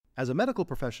As a medical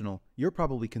professional, you're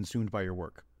probably consumed by your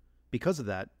work. Because of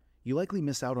that, you likely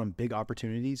miss out on big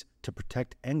opportunities to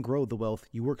protect and grow the wealth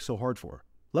you work so hard for.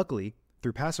 Luckily,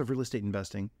 through passive real estate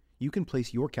investing, you can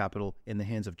place your capital in the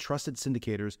hands of trusted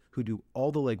syndicators who do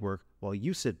all the legwork while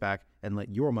you sit back and let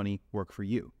your money work for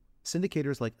you.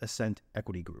 Syndicators like Ascent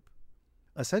Equity Group.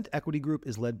 Ascent Equity Group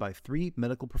is led by 3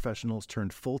 medical professionals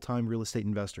turned full-time real estate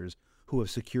investors who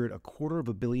have secured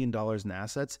 $250 million in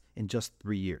assets in just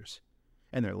 3 years.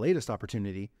 And their latest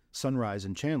opportunity, Sunrise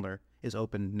in Chandler, is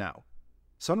open now.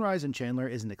 Sunrise in Chandler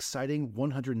is an exciting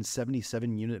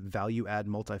 177-unit value-add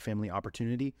multifamily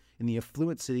opportunity in the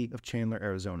affluent city of Chandler,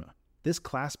 Arizona. This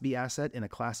Class B asset in a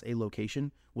Class A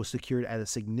location was secured at a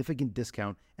significant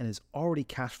discount and is already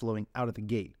cash flowing out of the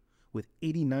gate, with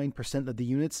 89% of the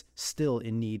units still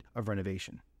in need of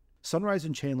renovation. Sunrise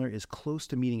in Chandler is close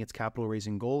to meeting its capital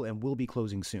raising goal and will be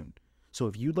closing soon. So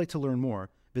if you'd like to learn more,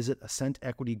 visit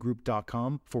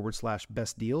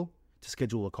ascentequitygroup.com/best deal to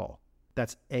schedule a call.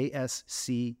 That's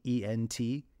ASCENT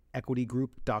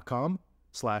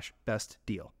equitygroup.com/best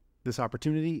deal. This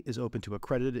opportunity is open to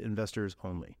accredited investors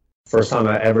only. First time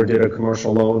I ever did a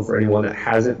commercial loan for anyone that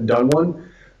hasn't done one,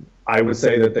 I would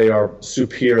say that they are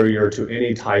superior to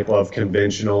any type of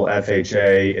conventional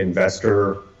FHA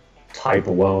investor type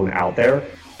of loan out there.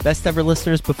 Best ever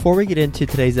listeners, before we get into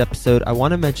today's episode, I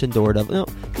want to mention DoorDevil.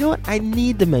 You know what? I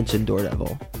need to mention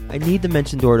DoorDevil. I need to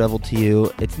mention DoorDevil to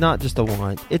you. It's not just a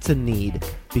want, it's a need,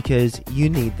 because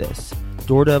you need this.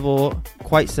 DoorDevil,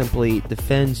 quite simply,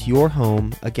 defends your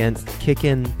home against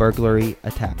kick-in burglary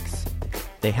attacks.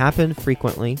 They happen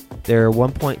frequently. There are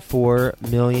 1.4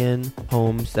 million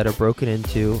homes that are broken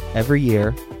into every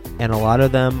year, and a lot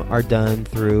of them are done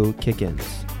through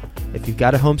kick-ins. If you've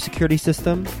got a home security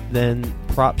system, then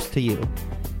props to you.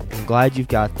 I'm glad you've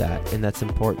got that, and that's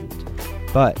important.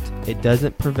 But it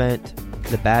doesn't prevent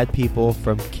the bad people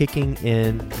from kicking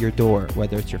in your door,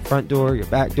 whether it's your front door, your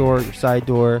back door, your side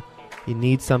door. You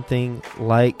need something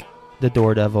like the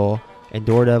DoorDevil, and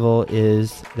DoorDevil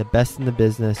is the best in the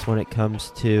business when it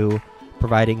comes to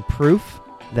providing proof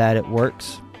that it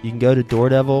works. You can go to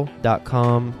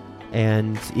DoorDevil.com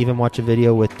and even watch a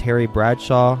video with Terry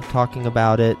Bradshaw talking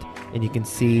about it, and you can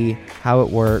see how it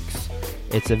works.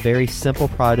 It's a very simple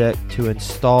product to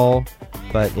install,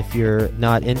 but if you're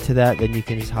not into that, then you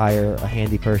can just hire a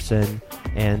handy person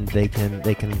and they can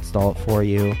install it for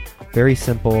you. Very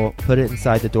simple. Put it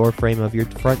inside the door frame of your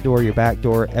front door, your back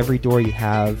door, every door you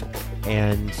have,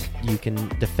 and you can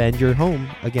defend your home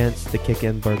against the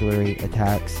kick-in burglary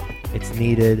attacks. It's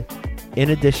needed.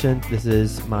 In addition, this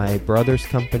is my brother's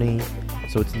company,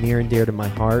 so it's near and dear to my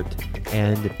heart.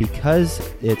 And because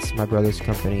it's my brother's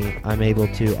company, I'm able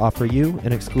to offer you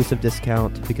an exclusive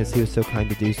discount because he was so kind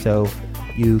to do so.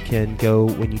 You can go,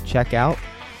 when you check out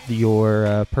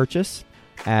your purchase,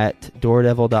 at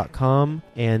DoorDevil.com,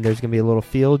 and there's going to be a little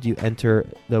field. You enter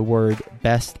the word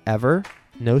best ever,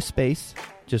 no space,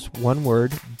 just one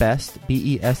word, best,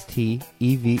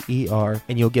 BESTEVER,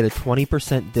 and you'll get a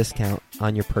 20% discount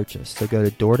on your purchase. So go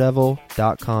to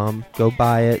DoorDevil.com, go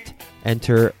buy it,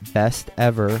 enter best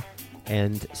ever,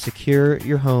 and secure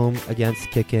your home against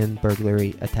kick-in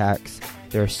burglary attacks.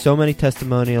 There are so many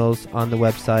testimonials on the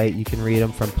website. You can read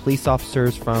them from police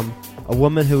officers, from a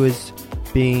woman who is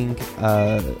being,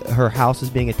 her house is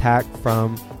being attacked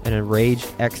from an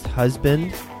enraged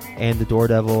ex-husband, and the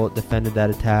DoorDevil defended that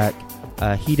attack.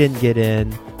 He didn't get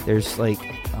in. There's like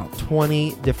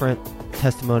 20 different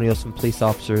testimonials from police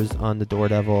officers on the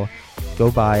DoorDevil.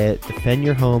 Go buy it. Defend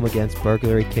your home against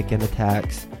burglary kick-in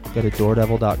attacks. Go to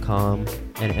DoorDevil.com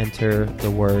and enter the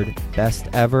word best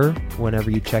ever whenever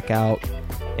you check out,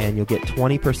 and you'll get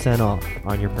 20% off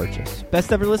on your purchase.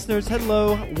 Best ever listeners,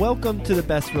 hello. Welcome to the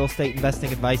best real estate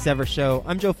investing advice ever show.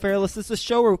 I'm Joe Fairless. This is a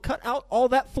show where we cut out all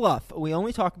that fluff. We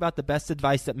only talk about the best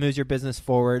advice that moves your business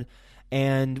forward.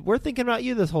 And we're thinking about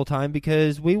you this whole time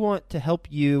because we want to help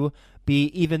you be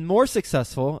even more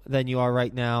successful than you are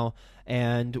right now.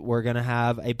 And we're going to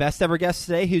have a best ever guest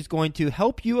today who's going to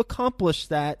help you accomplish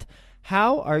that.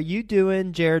 How are you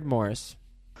doing, Jared Morris?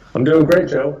 I'm doing great,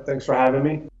 Joe. Thanks for having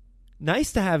me.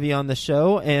 Nice to have you on the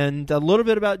show. And a little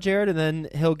bit about Jared, and then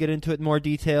he'll get into it in more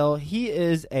detail. He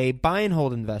is a buy and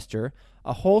hold investor,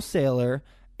 a wholesaler,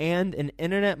 and an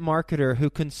internet marketer who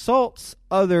consults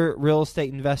other real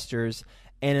estate investors.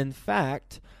 And in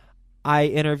fact, I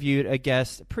interviewed a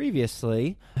guest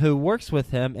previously who works with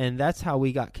him, and that's how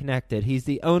we got connected. He's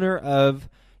the owner of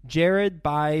Jared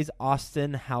Buys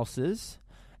Austin Houses,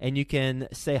 and you can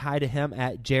say hi to him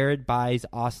at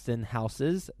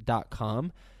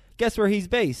jaredbuysaustinhouses.com. guess where he's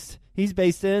based? He's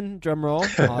based in, drum roll,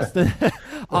 Austin,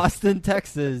 Austin,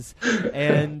 Texas.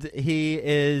 And he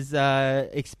is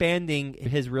expanding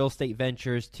his real estate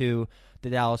ventures to the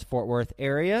Dallas-Fort Worth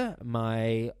area,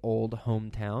 my old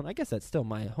hometown. I guess that's still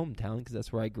my hometown because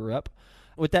that's where I grew up.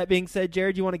 With that being said,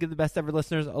 Jared, you want to give the best ever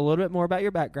listeners a little bit more about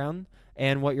your background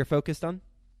and what you're focused on?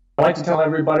 I like to tell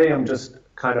everybody I'm just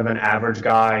kind of an average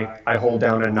guy. I hold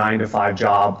down a 9-to-5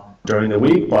 job during the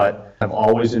week, but I've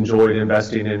always enjoyed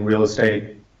investing in real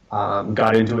estate.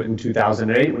 Got into it in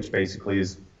 2008, which basically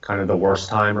is kind of the worst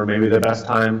time or maybe the best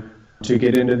time to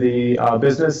get into the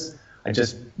business. I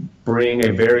just bring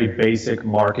a very basic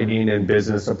marketing and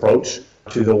business approach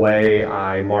to the way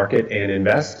I market and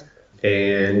invest.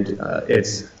 And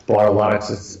it's brought a lot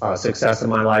of success in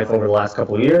my life over the last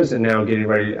couple of years, and now getting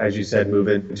ready, as you said, move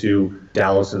into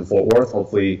Dallas and Fort Worth,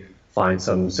 hopefully find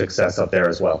some success up there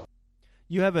as well.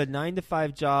 You have a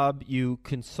 9-to-5 job, you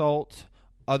consult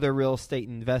other real estate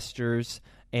investors,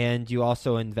 and you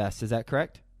also invest. Is that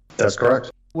correct? That's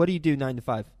correct. What do you do 9 to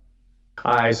 5?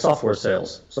 I software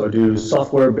sales. So I do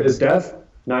software biz dev,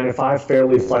 9 to 5,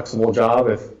 fairly flexible job.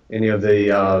 If any of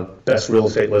the best real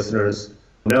estate listeners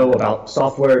know about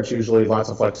software, it's usually lots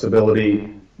of flexibility.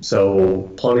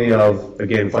 So plenty of,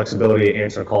 again, flexibility,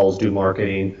 answer calls, do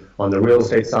marketing on the real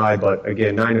estate side. But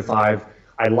again, 9 to 5.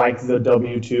 I like the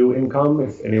W-2 income.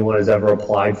 If anyone has ever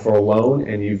applied for a loan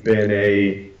and you've been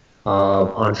a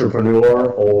entrepreneur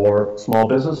or small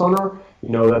business owner, you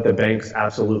know that the banks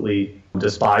absolutely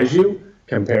despise you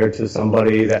compared to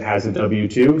somebody that has a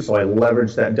W-2. So I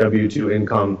leverage that W-2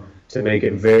 income to make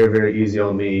it very, very easy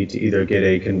on me to either get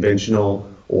a conventional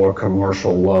or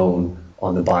commercial loan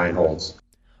on the buy and holds.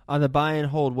 On the buy and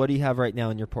hold, what do you have right now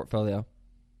in your portfolio?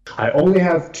 I only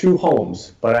have 2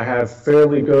 homes, but I have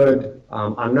fairly good,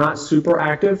 I'm not super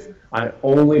active. I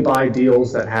only buy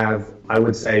deals that have, I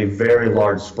would say, very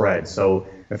large spreads. So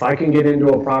if I can get into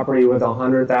a property with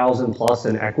 100,000 plus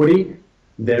in equity,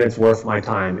 then it's worth my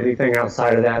time. Anything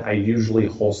outside of that, I usually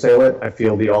wholesale it. I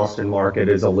feel the Austin market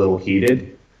is a little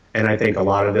heated, and I think a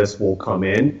lot of this will come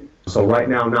in. So right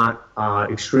now, not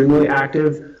extremely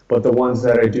active, but the ones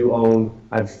that I do own,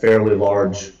 I have fairly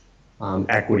large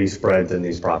equity spreads in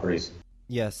these properties.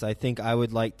 Yes, I think I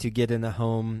would like to get in a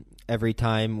home every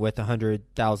time with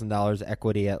 $100,000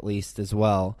 equity at least as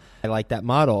well. I like that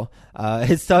model.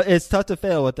 It's tough to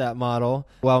fail with that model.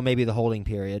 Well, maybe the holding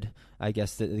period. I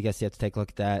guess you have to take a look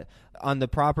at that. On the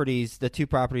properties, the 2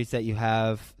 properties that you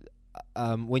have,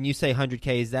 when you say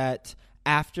 100K, is that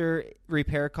after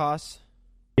repair costs?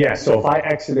 Yeah, so if I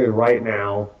exited right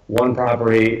now, one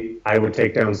property, I would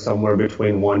take down somewhere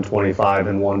between 125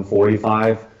 and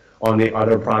 145. On the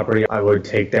other property, I would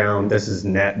take down, this is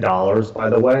net dollars,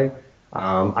 by the way,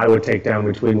 I would take down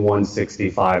between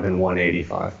 165 and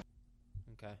 185.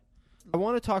 Okay. I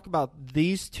want to talk about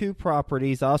these 2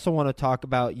 properties. I also want to talk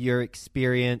about your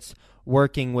experience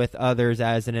working with others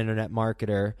as an internet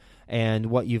marketer and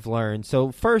what you've learned.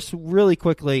 So first, really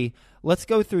quickly, let's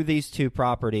go through these 2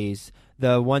 properties,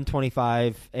 the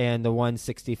 125 and the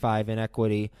 165 in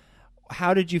equity.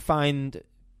 How did you find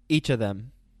each of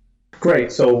them?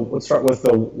 Great. So let's start with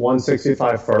the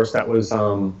 165 first. That was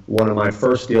one of my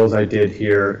first deals I did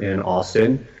here in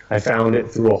Austin. I found it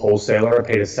through a wholesaler. I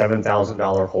paid a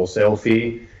 $7,000 wholesale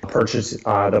fee. Purchased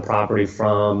the property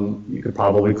from, you could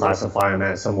probably classify him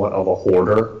as somewhat of a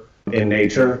hoarder in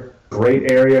nature.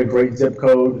 Great area, great zip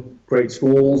code, great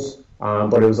schools,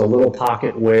 but it was a little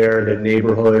pocket where the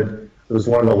neighborhood, it was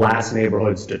one of the last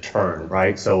neighborhoods to turn,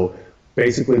 right? So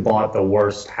basically bought the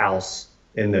worst house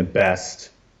in the best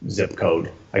zip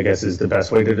code, I guess is the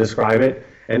best way to describe it.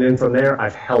 And then from there,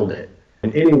 I've held it.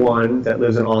 And anyone that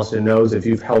lives in Austin knows if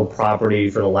you've held property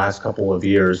for the last couple of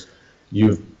years,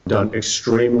 you've done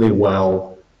extremely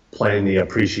well playing the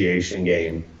appreciation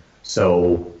game.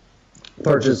 So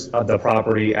purchase of the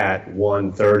property at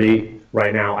 130.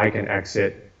 Right now, I can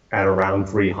exit at around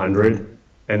 300,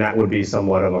 and that would be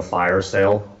somewhat of a fire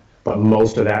sale. But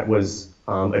most of that was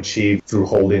achieved through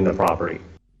holding the property.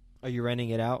 Are you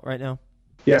renting it out right now?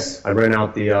 Yes, I rent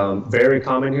out the, very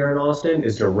common here in Austin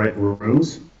is to rent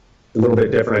rooms. A little bit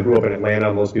different. I grew up in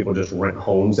Atlanta. Most people just rent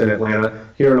homes in Atlanta.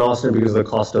 Here in Austin, because of the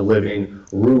cost of living,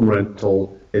 room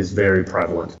rental is very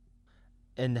prevalent.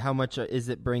 And how much is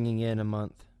it bringing in a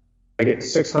month? I get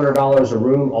 $600 a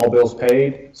room, all bills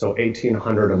paid, so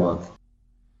 $1,800 a month.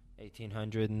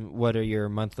 $1,800, and what are your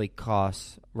monthly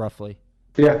costs, roughly?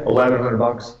 Yeah,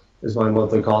 $1,100 is my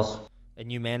monthly cost.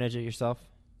 And you manage it yourself?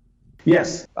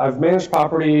 Yes, I've managed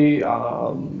property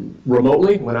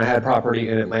remotely. When I had property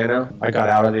in Atlanta, I got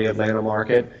out of the Atlanta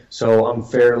market, so I'm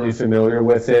fairly familiar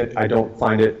with it. I don't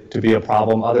find it to be a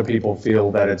problem. Other people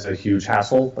feel that it's a huge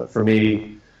hassle, but for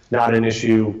me, not an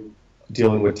issue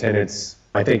dealing with tenants.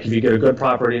 I think if you get a good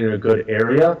property in a good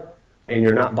area and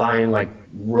you're not buying like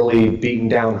really beaten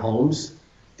down homes,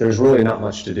 there's really not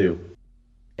much to do.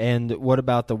 And what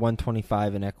about the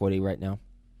 125 in equity right now?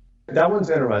 That one's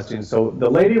interesting. So the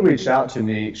lady reached out to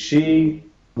me. She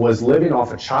was living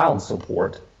off of child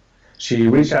support. She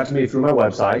reached out to me through my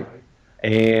website,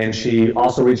 and she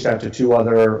also reached out to two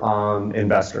other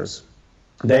investors.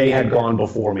 They had gone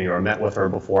before me or met with her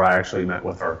before I actually met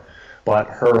with her. But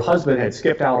her husband had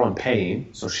skipped out on paying,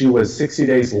 so she was 60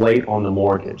 days late on the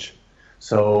mortgage.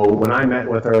 So when I met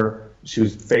with her, she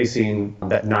was facing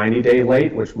that 90-day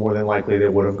late, which more than likely they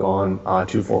would have gone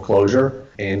to foreclosure,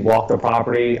 and walked the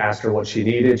property, asked her what she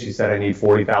needed. She said, I need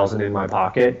 $40,000 in my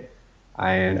pocket.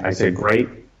 And I said, great.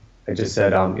 I just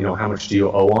said, how much do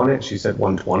you owe on it? She said,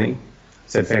 $120,000. I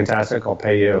said, fantastic. I'll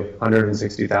pay you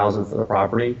 $160,000 for the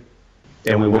property.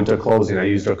 And we went to closing. I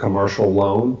used a commercial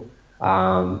loan.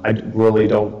 I really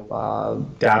don't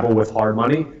dabble with hard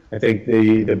money. I think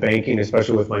the banking,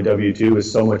 especially with my W-2,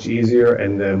 is so much easier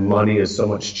and the money is so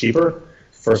much cheaper.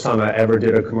 First time I ever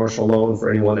did a commercial loan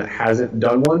for anyone that hasn't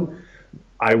done one,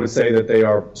 I would say that they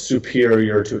are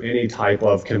superior to any type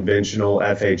of conventional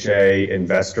FHA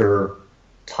investor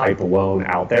type loan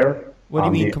out there. What do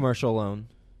you mean commercial loan?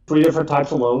 3 different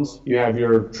types of loans. You have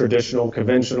your traditional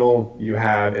conventional, you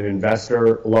have an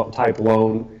investor type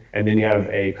loan, and then you have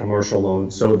a commercial loan.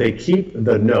 So they keep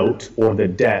the note or the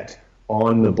debt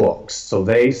on the books. So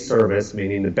they service,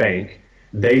 meaning the bank,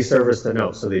 they service the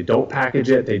note. So they don't package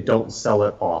it, they don't sell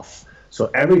it off. So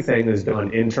everything is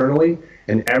done internally,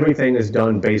 and everything is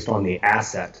done based on the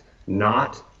asset,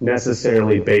 not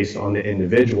necessarily based on the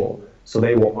individual. So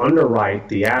they will underwrite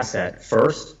the asset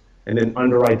first and then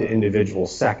underwrite the individual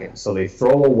second. So they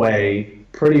throw away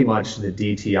pretty much the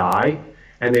DTI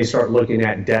and they start looking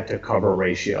at debt to cover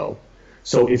ratio.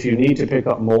 So if you need to pick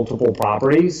up multiple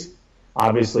properties,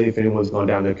 obviously if anyone's gone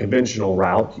down the conventional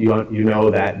route, you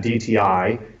know that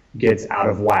DTI gets out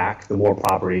of whack the more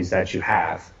properties that you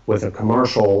have. With a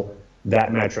commercial,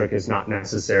 that metric is not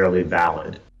necessarily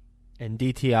valid. And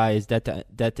DTI is debt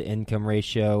to income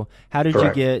ratio. How did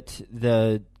Correct. you get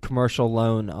the commercial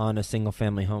loan on a single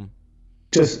family home?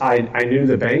 Just I knew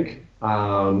the bank,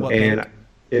 and bank?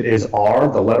 it is R,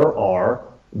 the letter R,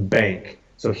 bank.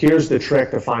 So here's the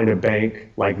trick to find a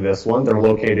bank like this one. They're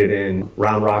located in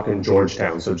Round Rock and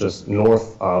Georgetown, so just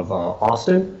north of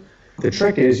Austin. The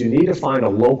trick is you need to find a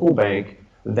local bank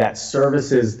that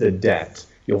services the debt.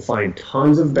 You'll find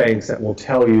tons of banks that will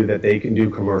tell you that they can do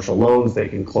commercial loans, they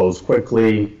can close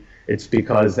quickly. It's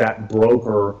because that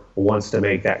broker wants to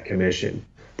make that commission,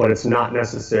 but it's not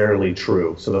necessarily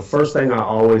true. So the first thing I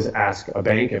always ask a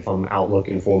bank if I'm out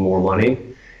looking for more money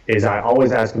is I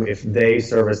always ask them if they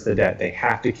service the debt. They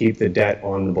have to keep the debt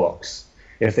on the books.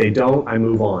 If they don't, I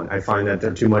move on. I find that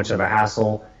they're too much of a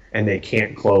hassle and they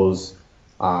can't close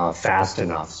fast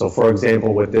enough. So for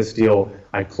example, with this deal,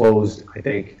 I closed, I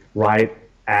think, right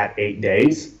at 8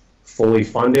 days, fully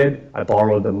funded. I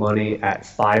borrowed the money at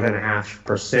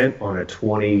 5.5% on a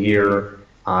 20-year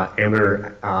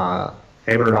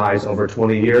amortized over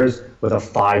 20 years with a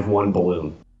 5/1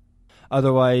 balloon.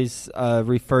 Otherwise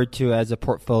referred to as a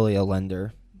portfolio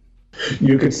lender.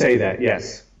 You could say that,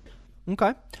 yes.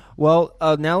 Okay. Well,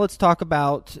 now let's talk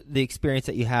about the experience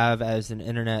that you have as an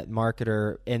internet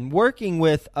marketer and working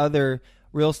with other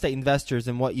real estate investors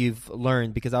and what you've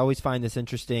learned, because I always find this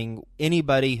interesting.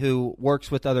 Anybody who works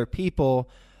with other people,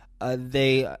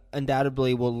 they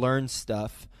undoubtedly will learn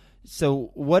stuff.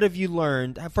 So what have you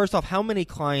learned? First off, how many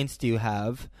clients do you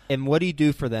have, and what do you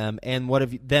do for them, and what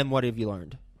have you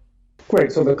learned?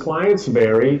 Great. So the clients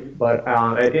vary, but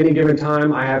at any given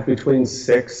time, I have between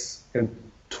 6 and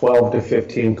 12 to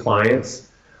 15 clients,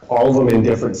 all of them in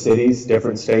different cities,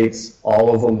 different states,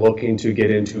 all of them looking to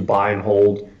get into buy and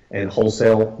hold and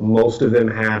wholesale. Most of them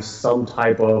have some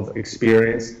type of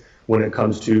experience when it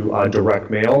comes to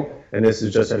direct mail, and this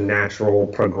is just a natural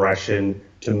progression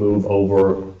to move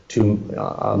over to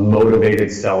a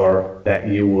motivated seller that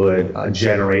you would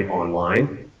generate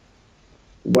online.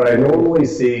 What I normally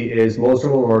see is most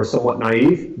of them are somewhat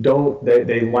naive.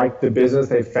 They like the business.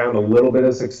 They've found a little bit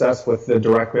of success with the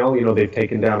direct mail. They've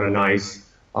taken down a nice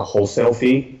wholesale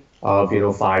fee of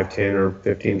 $5,000, $10,000, or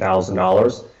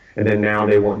 $15,000. And then now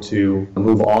they want to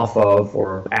move off of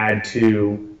or add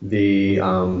to the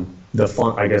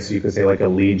fun, I guess you could say, like a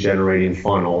lead generating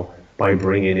funnel by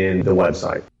bringing in the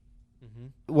website.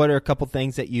 Mm-hmm. what are a couple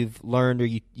things that you've learned or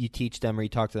you teach them or you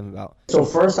talk to them about? So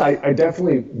first, I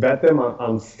definitely vet them.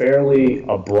 I'm fairly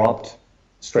abrupt,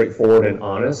 straightforward, and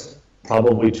honest,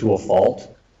 probably to a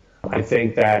fault. I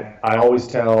think that I always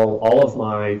tell all of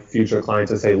my future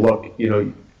clients, I say, look,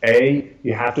 you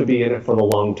have to be in it for the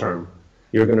long term.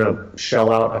 You're going to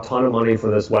shell out a ton of money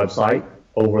for this website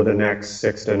over the next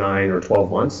 6 to 9 or 12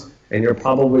 months, and you're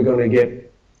probably going to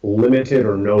get limited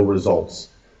or no results.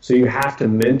 So you have to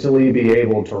mentally be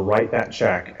able to write that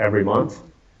check every month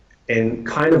and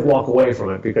kind of walk away from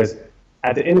it, because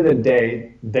at the end of the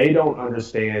day, they don't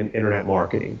understand internet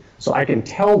marketing. So I can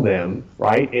tell them,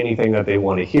 right, anything that they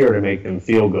want to hear to make them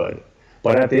feel good.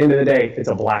 But at the end of the day, it's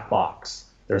a black box.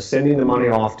 They're sending the money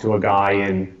off to a guy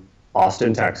in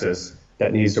Austin, Texas,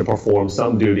 that needs to perform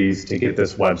some duties to get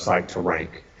this website to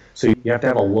rank. So you have to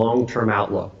have a long-term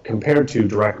outlook. Compared to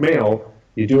direct mail,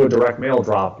 you do a direct mail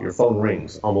drop, your phone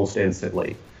rings almost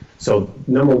instantly. So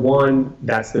number one,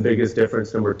 that's the biggest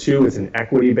difference. Number two, it's an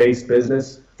equity-based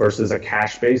business versus a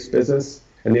cash-based business.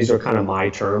 And these are kind of my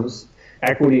terms.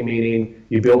 Equity meaning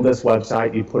you build this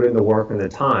website, you put in the work and the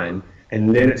time,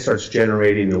 and then it starts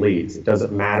generating the leads. It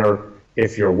doesn't matter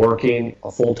if you're working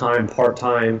a full-time,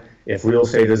 part-time, if real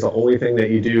estate is the only thing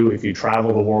that you do, if you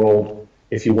travel the world,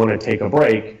 if you want to take a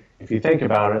break. If you think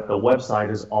about it, the website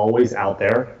is always out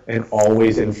there and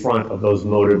always in front of those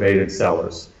motivated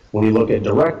sellers. When you look at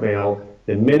direct mail,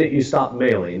 the minute you stop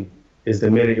mailing is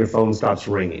the minute your phone stops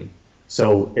ringing.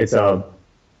 So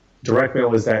direct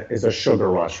mail is a sugar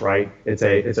rush, right? It's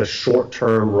a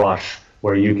short-term rush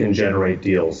where you can generate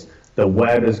deals. The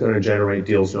web is going to generate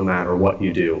deals no matter what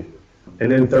you do.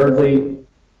 And then thirdly,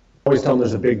 I always tell them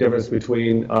there's a big difference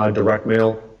between direct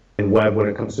mail and web when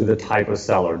it comes to the type of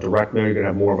seller. Direct mail, you're going to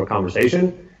have more of a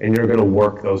conversation and you're going to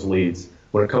work those leads.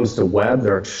 When it comes to web,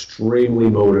 they're extremely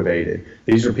motivated.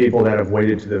 These are people that have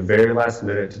waited to the very last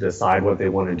minute to decide what they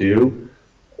want to do,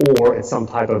 or it's some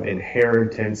type of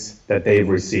inheritance that they've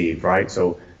received, right?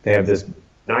 So they have this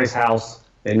nice house.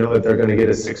 They know that they're going to get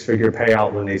a 6-figure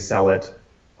payout when they sell it.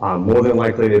 More than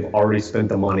likely, they've already spent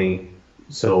the money.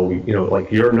 So,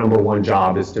 like your number one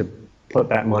job is to put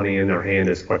that money in their hand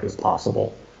as quick as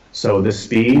possible. So the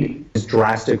speed is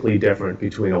drastically different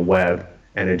between a web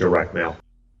and a direct mail.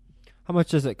 How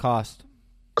much does it cost?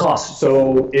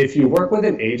 So if you work with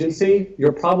an agency,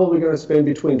 you're probably going to spend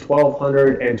between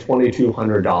 $1,200 and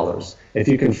 $2,200. If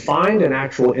you can find an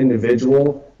actual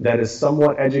individual that is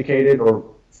somewhat educated or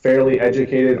fairly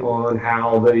educated on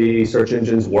how the search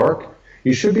engines work,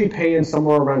 you should be paying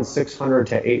somewhere around $600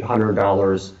 to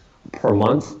 $800 per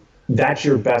month. That's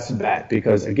your best bet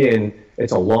because, again,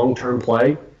 it's a long-term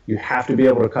play. You have to be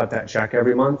able to cut that check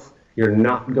every month. You're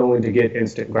not going to get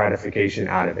instant gratification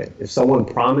out of it. If someone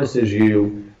promises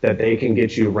you that they can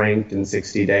get you ranked in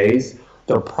 60 days,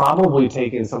 they're probably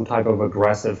taking some type of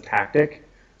aggressive tactic.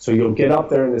 So you'll get up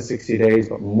there in the 60 days,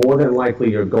 but more than likely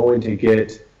you're going to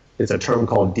get, it's a term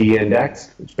called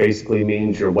de-indexed, which basically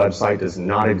means your website does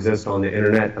not exist on the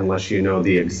internet unless you know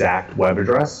the exact web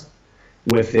address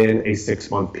within a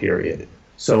 6-month period.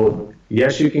 So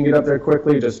yes, you can get up there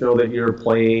quickly. Just know that you're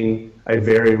playing a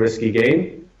very risky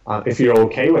game. If you're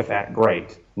okay with that,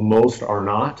 great. Most are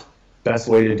not. Best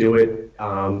way to do it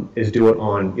is do it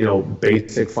on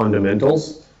basic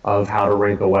fundamentals of how to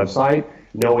rank a website,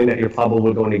 knowing that you're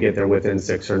probably going to get there within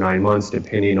 6 or 9 months,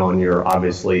 depending on your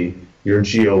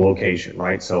geolocation,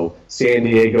 right? So San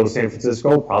Diego, San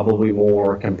Francisco, probably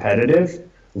more competitive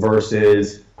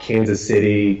versus Kansas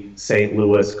City, St.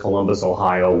 Louis, Columbus,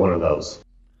 Ohio, one of those.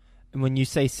 And when you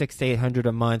say $600 to $800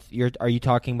 a month, are you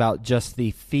talking about just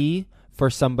the fee for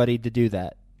somebody to do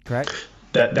that, correct?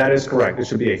 That is correct. It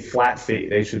should be a flat fee.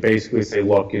 They should basically say,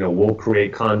 look, we'll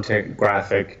create content,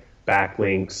 graphic,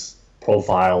 backlinks,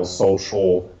 profiles,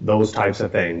 social, those types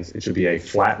of things. It should be a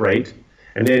flat rate.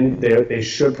 And then they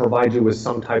should provide you with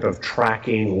some type of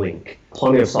tracking link.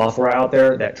 Plenty of software out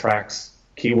there that tracks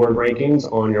keyword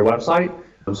rankings on your website.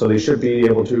 So they should be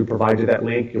able to provide you that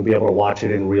link. You'll be able to watch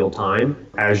it in real time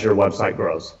as your website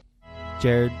grows.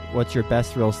 Jared, what's your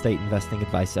best real estate investing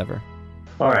advice ever?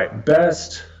 All right,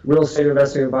 best real estate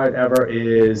investing advice ever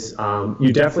is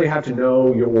you definitely have to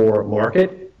know your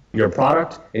market, your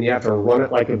product, and you have to run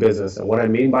it like a business. And what I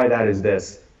mean by that is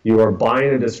this. You are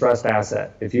buying a distressed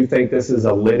asset. If you think this is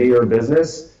a linear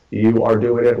business, you are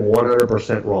doing it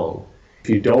 100% wrong. If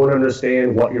you don't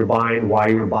understand what you're buying, why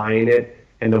you're buying it,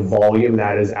 and the volume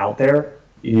that is out there,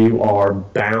 you are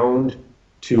bound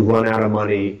to run out of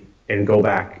money and go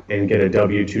back and get a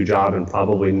W-2 job and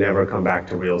probably never come back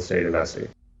to real estate investing.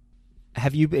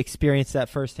 Have you experienced that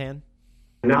firsthand?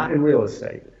 Not in real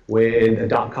estate. When the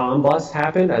dot-com bust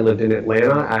happened, I lived in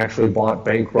Atlanta. I actually bought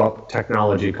bankrupt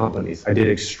technology companies. I did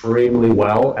extremely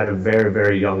well at a very,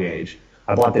 very young age.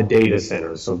 I bought the data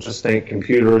centers, so just think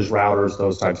computers, routers,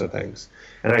 those types of things.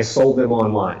 And I sold them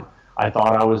online. I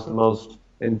thought I was the most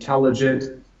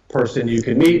intelligent person you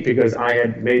could meet because I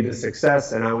had made the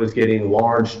success and I was getting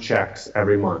large checks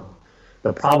every month.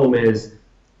 The problem is,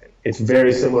 it's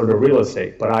very similar to real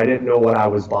estate, but I didn't know what I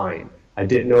was buying. I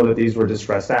didn't know that these were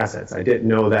distressed assets. I didn't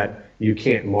know that you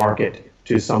can't market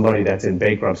to somebody that's in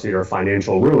bankruptcy or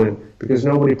financial ruin because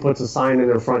nobody puts a sign in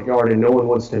their front yard and no one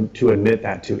wants to admit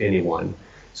that to anyone.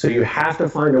 So you have to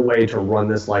find a way to run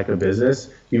this like a business.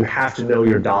 You have to know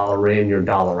your dollar in, your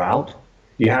dollar out.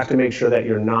 You have to make sure that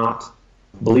you're not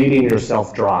bleeding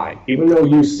yourself dry. Even though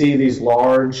you see these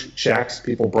large checks,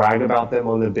 people brag about them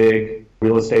on the big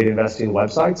real estate investing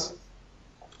websites,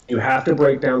 you have to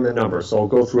break down the numbers. So I'll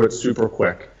go through it super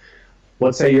quick.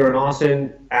 Let's say you're in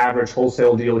Austin, average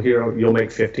wholesale deal here, you'll make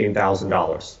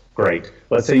 $15,000. Great.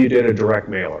 Let's say you did a direct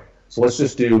mailer. So let's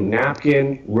just do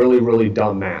napkin, really, really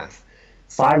dumb math.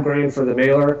 $5,000 for the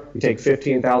mailer, you take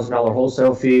 $15,000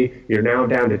 wholesale fee, you're now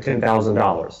down to $10,000.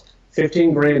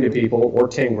 $15,000 to people, or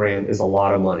 $10,000, is a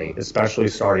lot of money, especially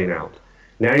starting out.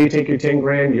 Now you take your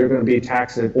 $10,000, you're going to be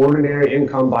taxed at ordinary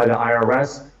income by the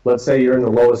IRS. Let's say you're in the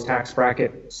lowest tax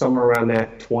bracket, somewhere around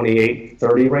that 28,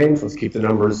 30 range. Let's keep the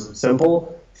numbers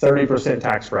simple. 30%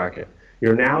 tax bracket.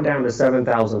 You're now down to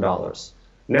 $7,000.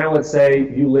 Now let's say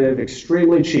you live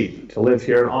extremely cheap. To live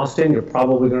here in Austin, you're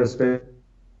probably going to spend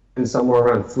somewhere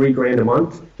around $3,000 a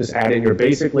month. Just add in your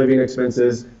basic living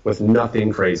expenses with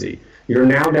nothing crazy. You're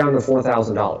now down to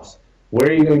 $4,000. Where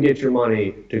are you going to get your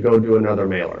money to go do another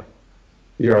mailer?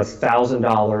 You're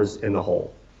 $1,000 in the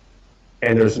hole.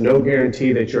 And there's no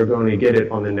guarantee that you're going to get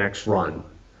it on the next run.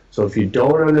 So if you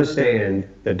don't understand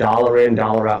the dollar in,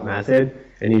 dollar out method,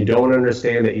 and you don't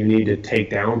understand that you need to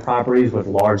take down properties with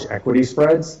large equity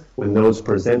spreads when those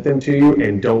present them to you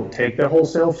and don't take the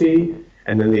wholesale fee,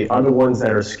 and then the other ones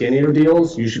that are skinnier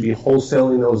deals, you should be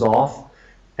wholesaling those off.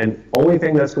 And only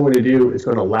thing that's going to do is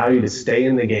going to allow you to stay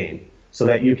in the game so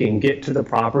that you can get to the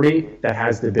property that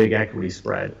has the big equity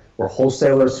spread. Where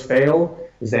wholesalers fail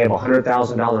is they have a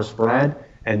 $100,000 spread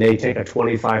and they take a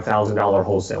 $25,000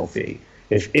 wholesale fee.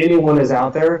 If anyone is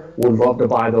out there, would love to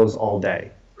buy those all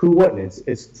day. Who wouldn't?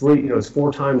 It's free, it's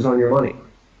 4 times on your money.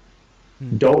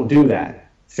 Don't do that.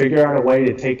 Figure out a way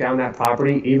to take down that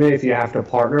property, even if you have to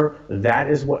partner. That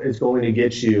is what is going to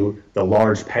get you the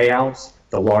large payouts,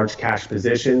 the large cash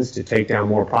positions to take down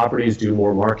more properties, do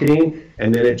more marketing,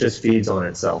 and then it just feeds on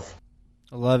itself.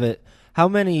 I love it. How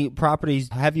many properties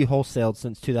have you wholesaled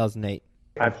since 2008?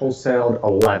 I've wholesaled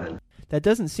 11. That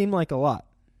doesn't seem like a lot.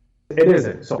 It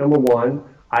isn't. So number one,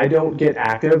 I don't get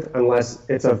active unless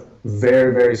it's a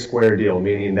very, very square deal,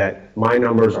 meaning that my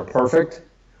numbers are perfect.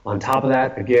 On top of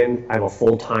that, again, I have a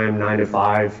full-time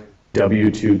 9-to-5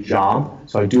 W-2 job,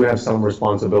 so I do have some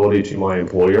responsibility to my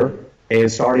employer. And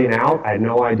starting out, I had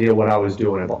no idea what I was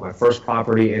doing. I bought my first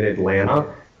property in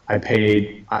Atlanta. I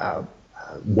paid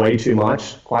way too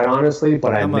much, quite honestly,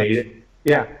 but I made it.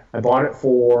 Yeah, I bought it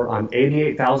for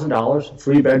 $88,000,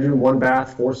 3-bedroom,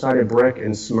 1-bath, 4-sided brick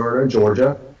in Smyrna,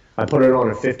 Georgia. I put it on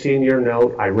a 15-year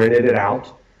note. I rented it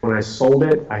out. When I sold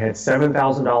it, I had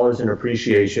 $7,000 in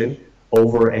appreciation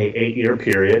over a 8-year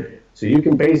period. So you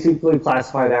can basically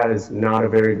classify that as not a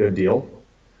very good deal.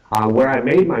 Where I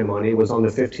made my money was on the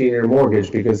 15-year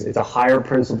mortgage because it's a higher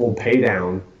principal pay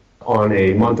down on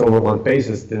a month-over-month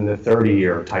basis than the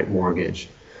 30-year type mortgage.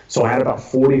 So I had about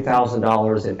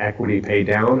 $40,000 in equity paid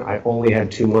down. I only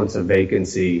had 2 months of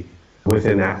vacancy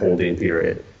within that holding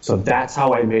period. So that's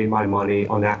how I made my money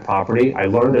on that property. I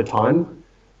learned a ton,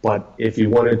 but if you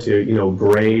wanted to,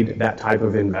 grade that type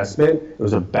of investment, it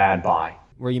was a bad buy.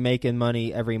 Were you making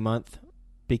money every month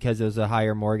because it was a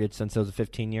higher mortgage since it was a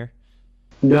 15-year?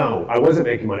 No, I wasn't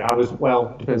making money.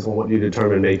 Depends on what you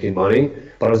determine making money,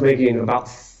 but I was making about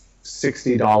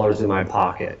 $60 in my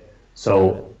pocket.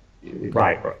 So,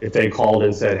 right, if they called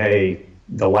and said, hey,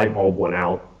 the light bulb went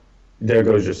out, there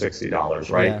goes your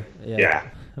 $60, right? Yeah.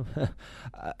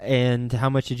 And how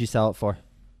much did you sell it for?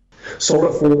 Sold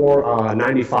it for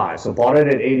 $95. So bought it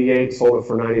at $88, sold it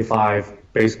for $95,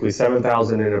 basically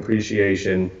 $7,000 in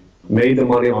appreciation, made the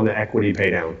money on the equity pay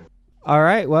down. All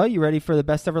right, well, you ready for the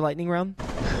best ever lightning round?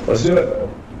 Let's do it.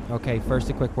 Okay, first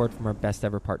a quick word from our best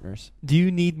ever partners. Do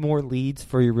you need more leads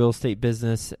for your real estate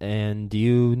business, and do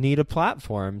you need a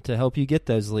platform to help you get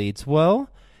those leads? Well,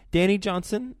 Danny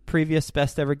Johnson, previous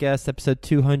best ever guest, episode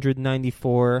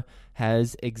 294,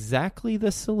 has exactly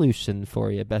the solution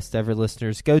for you, best ever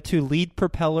listeners. Go to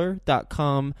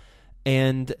leadpropeller.com,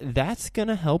 and that's going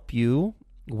to help you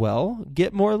Well,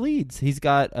 get more leads. He's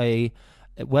got a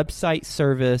website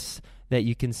service that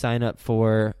you can sign up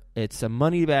for. It's a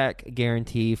money-back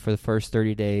guarantee for the first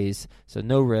 30 days, so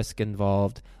no risk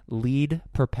involved.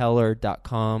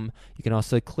 Leadpropeller.com. You can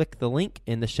also click the link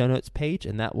in the show notes page,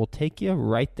 and that will take you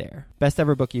right there. Best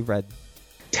ever book you've read?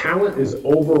 Talent is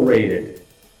overrated.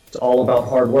 It's all about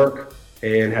hard work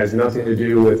and has nothing to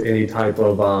do with any type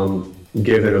of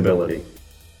given ability.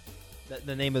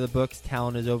 The name of the book's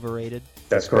Talent is Overrated?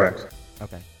 That's correct.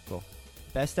 Okay, cool.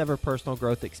 Best ever personal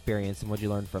growth experience, and what'd you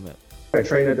learn from it? I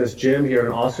trained at this gym here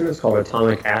in Austin. It's called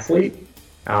Atomic Athlete.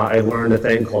 I learned a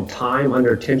thing called time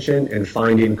under tension and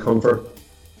finding comfort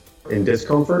in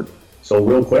discomfort. So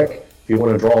real quick, if you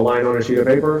want to draw a line on a sheet of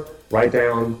paper, write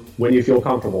down when you feel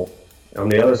comfortable. On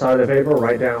the other side of the paper,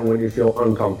 write down when you feel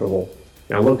uncomfortable.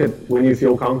 Now look at when you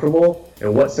feel comfortable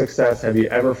and what success have you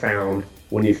ever found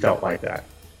when you felt like that?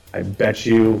 I bet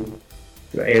you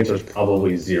the answer is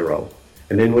probably zero.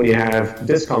 And then when you have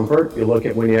discomfort, you look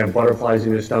at when you have butterflies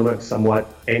in your stomach,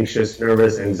 somewhat anxious,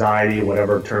 nervous, anxiety,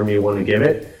 whatever term you want to give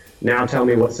it. Now tell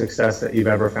me what success that you've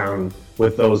ever found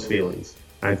with those feelings.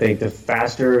 I think the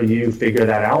faster you figure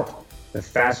that out, the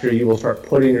faster you will start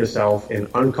putting yourself in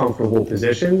uncomfortable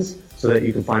positions so that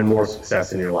you can find more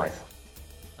success in your life.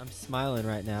 I'm smiling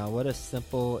right now. What a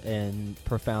simple and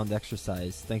profound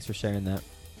exercise. Thanks for sharing that.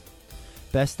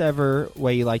 Best ever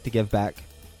way you like to give back?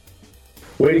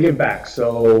 Way to give back.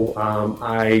 So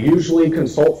I usually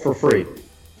consult for free.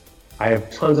 I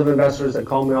have tons of investors that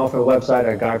call me off my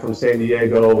website. A guy from San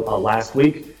Diego last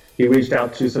week, he reached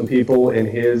out to some people in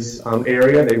his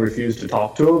area. They refused to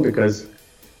talk to him because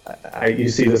you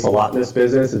see this a lot in this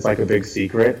business. It's like a big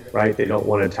secret, right? They don't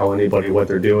want to tell anybody what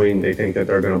they're doing. They think that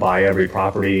they're going to buy every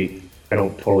property. I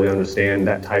don't totally understand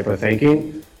that type of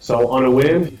thinking. So on a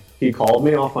whim, he called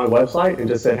me off my website and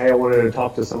just said, hey, I wanted to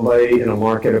talk to somebody in a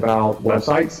market about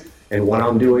websites and what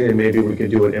I'm doing, and maybe we could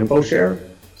do an info share.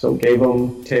 So gave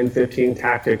him 10, 15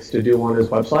 tactics to do on his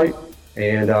website,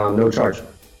 and no charge.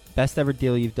 Best ever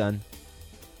deal you've done?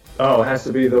 Oh, it has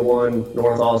to be the one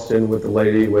North Austin with the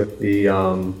lady with the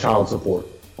child support.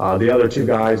 The other two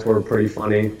guys were pretty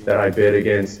funny that I bid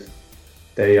against.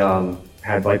 They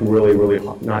had like really,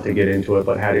 not to get into it,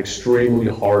 but had extremely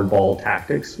hardball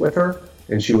tactics with her.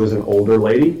 And she was an older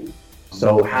lady,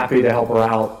 so happy to help her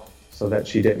out so that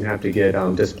she didn't have to get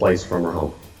displaced from her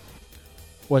home.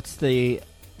 What's the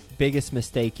biggest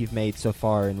mistake you've made so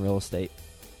far in real estate?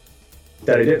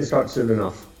 That I didn't start soon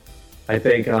enough. I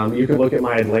think you can look at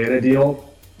my Atlanta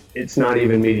deal. It's not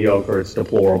even mediocre, it's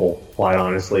deplorable, quite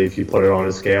honestly, if you put it on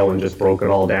a scale and just broke it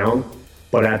all down.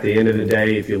 But at the end of the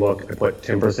day, if you look, I put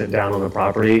 10% down on the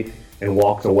property and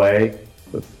walked away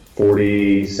with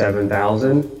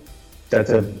 $47,000.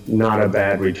 That's not a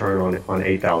bad return on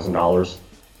 $8,000.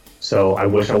 So I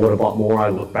wish I would have bought more. I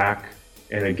look back,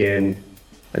 and again,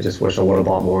 I just wish I would have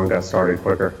bought more and got started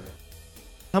quicker.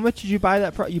 How much did you buy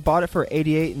that? You bought it for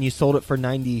 $88 and you sold it for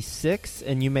 $96,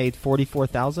 and you made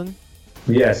 $44,000?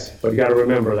 Yes, but you got to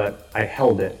remember that I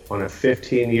held it on a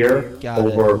 15-year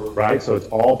over, right? So it's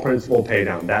all principal pay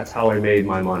down. That's how I made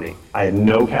my money. I had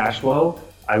no cash flow.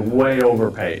 I way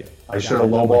overpaid. I should have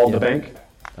lowballed the bank.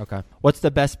 Okay. What's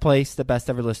the best place the best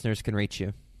ever listeners can reach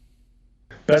you?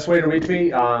 Best way to reach me,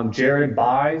 Jared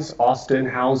Buys,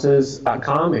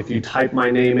 AustinHouses.com. If you type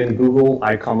my name in Google,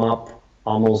 I come up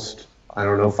almost,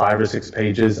 5 or 6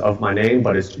 pages of my name,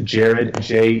 but it's Jared,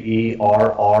 Jerred,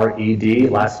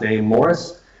 last name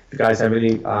Morris. If you guys have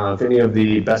if any of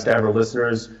the best ever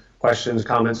listeners, questions,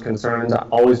 comments, concerns, I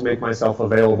always make myself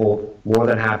available. More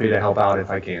than happy to help out if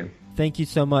I can. Thank you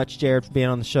so much, Jared, for being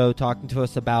on the show, talking to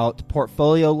us about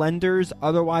portfolio lenders,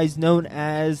 otherwise known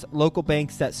as local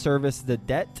banks that service the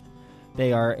debt.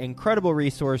 They are incredible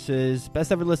resources.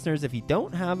 Best ever listeners, if you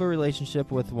don't have a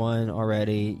relationship with one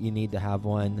already, you need to have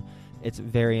one. It's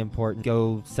very important.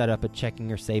 Go set up a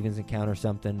checking or savings account or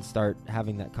something. Start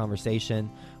having that conversation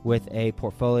with a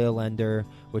portfolio lender,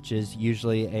 which is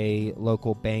usually a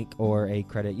local bank or a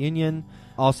credit union.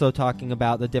 Also talking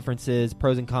about the differences,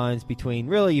 pros and cons between,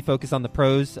 really you focus on the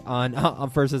pros on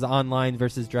versus online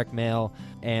versus direct mail.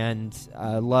 And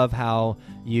I love how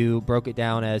you broke it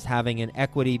down as having an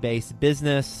equity-based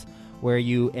business where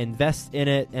you invest in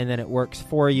it and then it works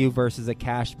for you versus a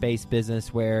cash-based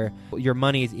business where your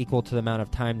money is equal to the amount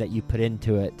of time that you put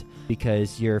into it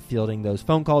because you're fielding those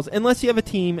phone calls, unless you have a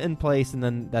team in place, and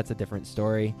then that's a different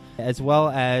story. As well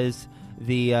as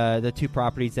the 2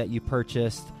 properties that you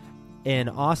purchased in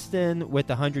Austin with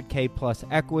the $100K plus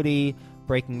equity,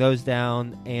 breaking those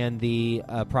down, and the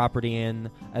property in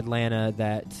Atlanta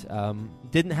that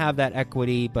didn't have that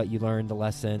equity, but you learned the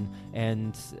lesson.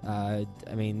 And I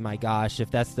mean, my gosh,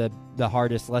 if that's the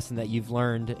hardest lesson that you've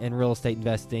learned in real estate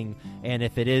investing, and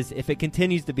if it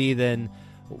continues to be, then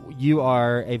you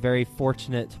are a very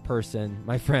fortunate person,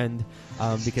 my friend,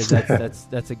 because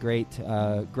that's a great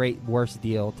worst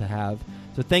deal to have.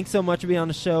 So thanks so much for being on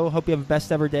the show. Hope you have a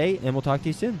best ever day, and we'll talk to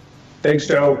you soon. Thanks,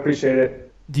 Joe. Appreciate it.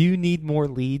 Do you need more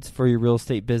leads for your real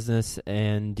estate business,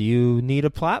 and do you need a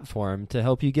platform to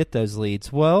help you get those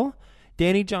leads? Well,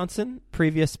 Danny Johnson,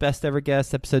 previous best ever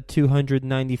guest, episode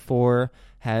 294,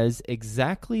 has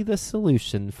exactly the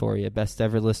solution for you, best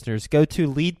ever listeners. Go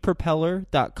to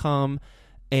leadpropeller.com,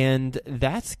 and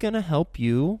that's going to help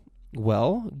you,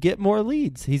 get more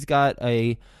leads. He's got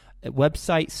a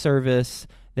website service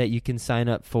that you can sign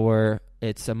up for.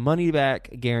 It's a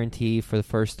money-back guarantee for the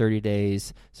first 30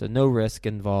 days, so no risk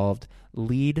involved.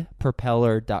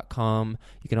 Leadpropeller.com.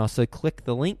 You can also click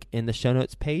the link in the show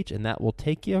notes page, and that will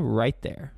take you right there.